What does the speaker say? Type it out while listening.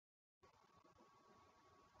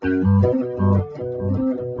Hey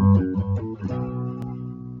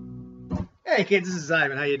kids, this is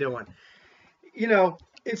Ivan. How you doing? You know,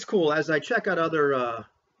 it's cool as I check out other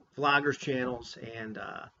vloggers channels and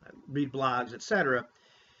read blogs, etc.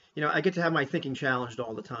 I get to have my thinking challenged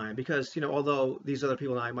all the time because although these other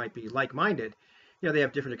people and I might be like-minded, they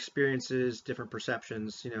have different experiences, different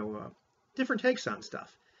perceptions, different takes on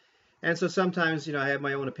stuff. And so sometimes, I have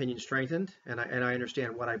my own opinion strengthened, and I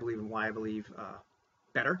understand what I believe and why I believe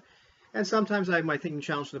better. And sometimes I have my thinking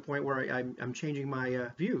challenged to the point where I'm changing my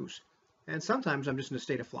views. And sometimes I'm just in a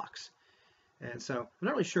state of flux. And so I'm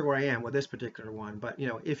not really sure where I am with this particular one, but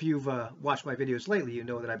if you've watched my videos lately, you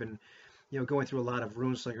know that I've been, going through a lot of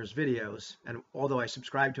RuneSlinger's videos. And although I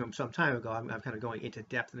subscribed to him some time ago, I'm kind of going into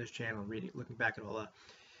depth in his channel and reading, looking back at all the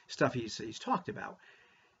stuff he's talked about.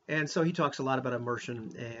 And so he talks a lot about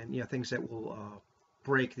immersion and things that will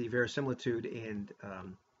break the verisimilitude and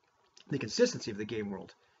the consistency of the game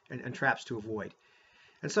world and traps to avoid.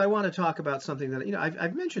 And so I want to talk about something that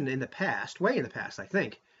I've mentioned in the past, way in the past, I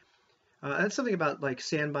think. That's something about like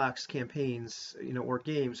sandbox campaigns, or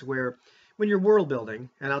games where when you're world building,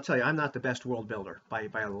 and I'll tell you, I'm not the best world builder by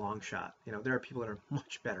a long shot. There are people that are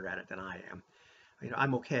much better at it than I am.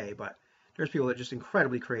 I'm okay, but there's people that are just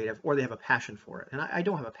incredibly creative, or they have a passion for it, and I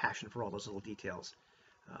don't have a passion for all those little details,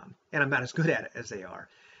 and I'm not as good at it as they are.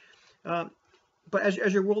 Um, but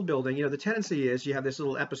as you're world building, the tendency is you have this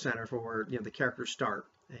little epicenter for where the characters start,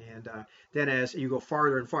 and then as you go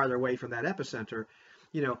farther and farther away from that epicenter,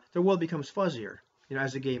 the world becomes fuzzier,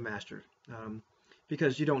 as a game master,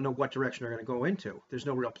 because you don't know what direction they're going to go into. There's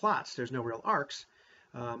no real plots, there's no real arcs,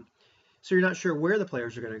 so you're not sure where the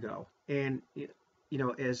players are going to go. And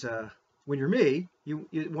as when you're me, you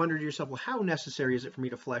wonder to yourself, well, how necessary is it for me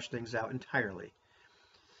to flesh things out entirely?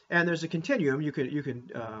 And there's a continuum you could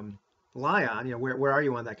lie on. Where are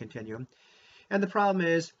you on that continuum? And the problem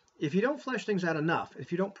is, if you don't flesh things out enough,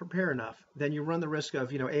 if you don't prepare enough, then you run the risk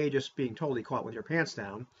of A, just being totally caught with your pants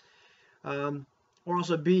down, um, or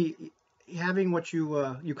also B, having what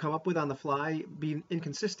you come up with on the fly be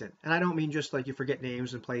inconsistent. And I don't mean just like you forget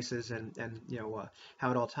names and places and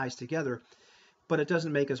how it all ties together, but it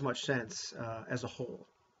doesn't make as much sense as a whole.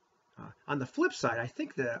 On the flip side, I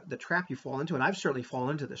think the trap you fall into, and I've certainly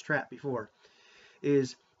fallen into this trap before,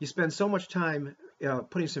 is you spend so much time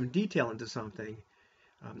putting some detail into something.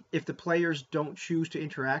 If the players don't choose to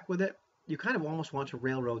interact with it, you kind of almost want to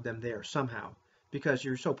railroad them there somehow because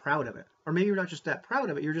you're so proud of it. Or maybe you're not just that proud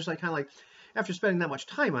of it. You're just like kind of like after spending that much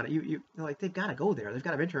time on it, you're like they've got to go there. They've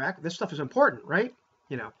got to interact. This stuff is important, right?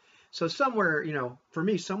 You know. So somewhere, for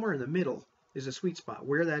me, somewhere in the middle is a sweet spot.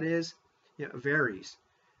 Where that is, varies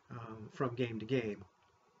from game to game.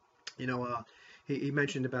 You know, he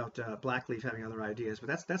mentioned about Blackleaf having other ideas,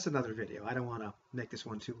 but that's another video. I don't want to make this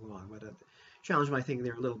one too long, but challenge my thinking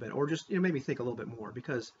there a little bit, or just maybe think a little bit more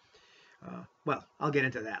because, well, I'll get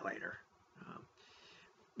into that later. Um,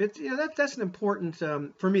 but that's an important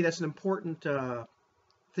for me. That's an important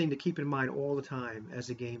thing to keep in mind all the time as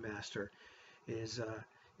a game master is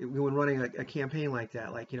when running a campaign like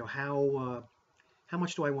that. Like how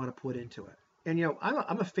much do I want to put into it? And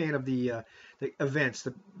I'm a fan of the events,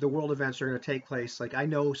 the world events are going to take place. Like I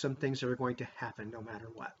know some things are going to happen no matter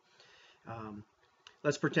what. Um,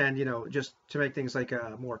 let's pretend, just to make things like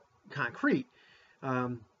more concrete.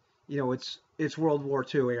 Um, it's World War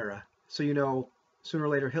II era, so sooner or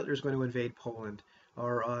later Hitler's going to invade Poland,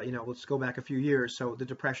 or let's go back a few years. So the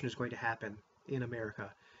Depression is going to happen in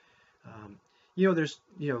America. Um, there's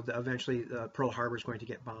eventually Pearl Harbor is going to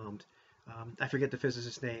get bombed. I forget the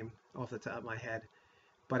physicist's name off the top of my head,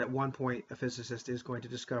 but at one point a physicist is going to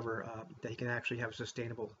discover that he can actually have a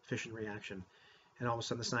sustainable fission reaction, and all of a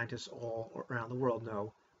sudden the scientists all around the world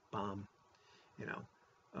know bomb. You know,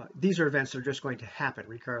 these are events that are just going to happen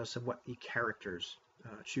regardless of what the characters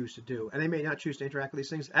choose to do, and they may not choose to interact with these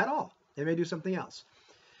things at all. They may do something else.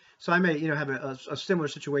 So I may, have a similar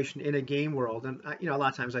situation in a game world, and a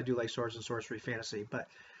lot of times I do like swords and sorcery fantasy, but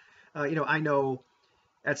I know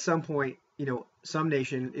at some point, some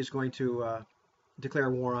nation is going to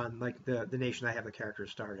declare war on like the nation I have the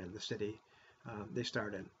characters start in, the city they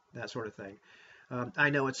start in, that sort of thing.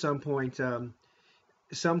 I know at some point, some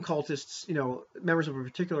cultists, members of a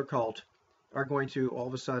particular cult, are going to all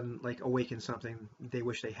of a sudden like awaken something they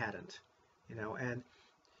wish they hadn't, and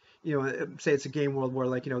say it's a game world where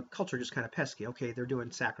like cults are just kind of pesky. Okay, they're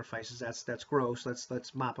doing sacrifices. That's gross.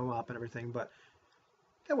 Let's mop them up and everything, but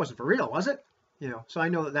that wasn't for real, was it? So I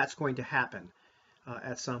know that that's going to happen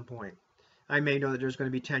at some point. I may know that there's going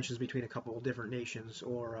to be tensions between a couple of different nations,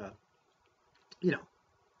 or you know,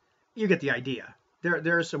 you get the idea.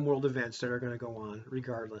 There are some world events that are going to go on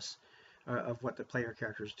regardless. of what the player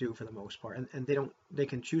characters do for the most part, and they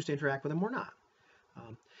can choose to interact with them or not.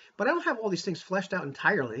 Um, but I don't have all these things fleshed out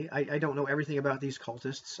entirely. I don't know everything about these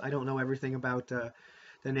cultists. I don't know everything about the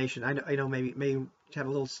nation. I know maybe have a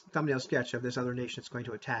little thumbnail sketch of this other nation that's going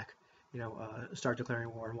to attack, start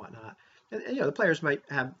declaring war and whatnot. And the players might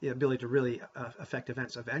have the ability to really affect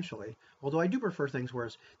events eventually. Although I do prefer things where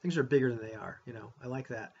things are bigger than they are. I like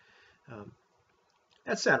that, um,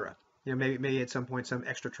 etc. Maybe at some point some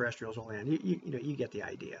extraterrestrials will land. You get the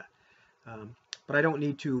idea. But I don't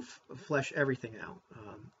need to flesh everything out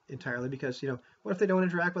entirely because what if they don't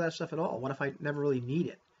interact with that stuff at all? What if I never really need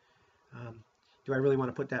it? Do I really want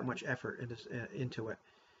to put that much effort into it?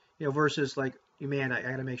 Versus like, man, I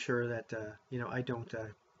got to make sure that I don't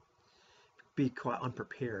be caught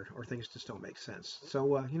unprepared or things just don't make sense. So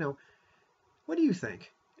what do you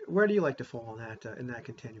think? Where do you like to fall in that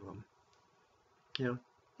continuum?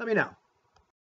 Let me know.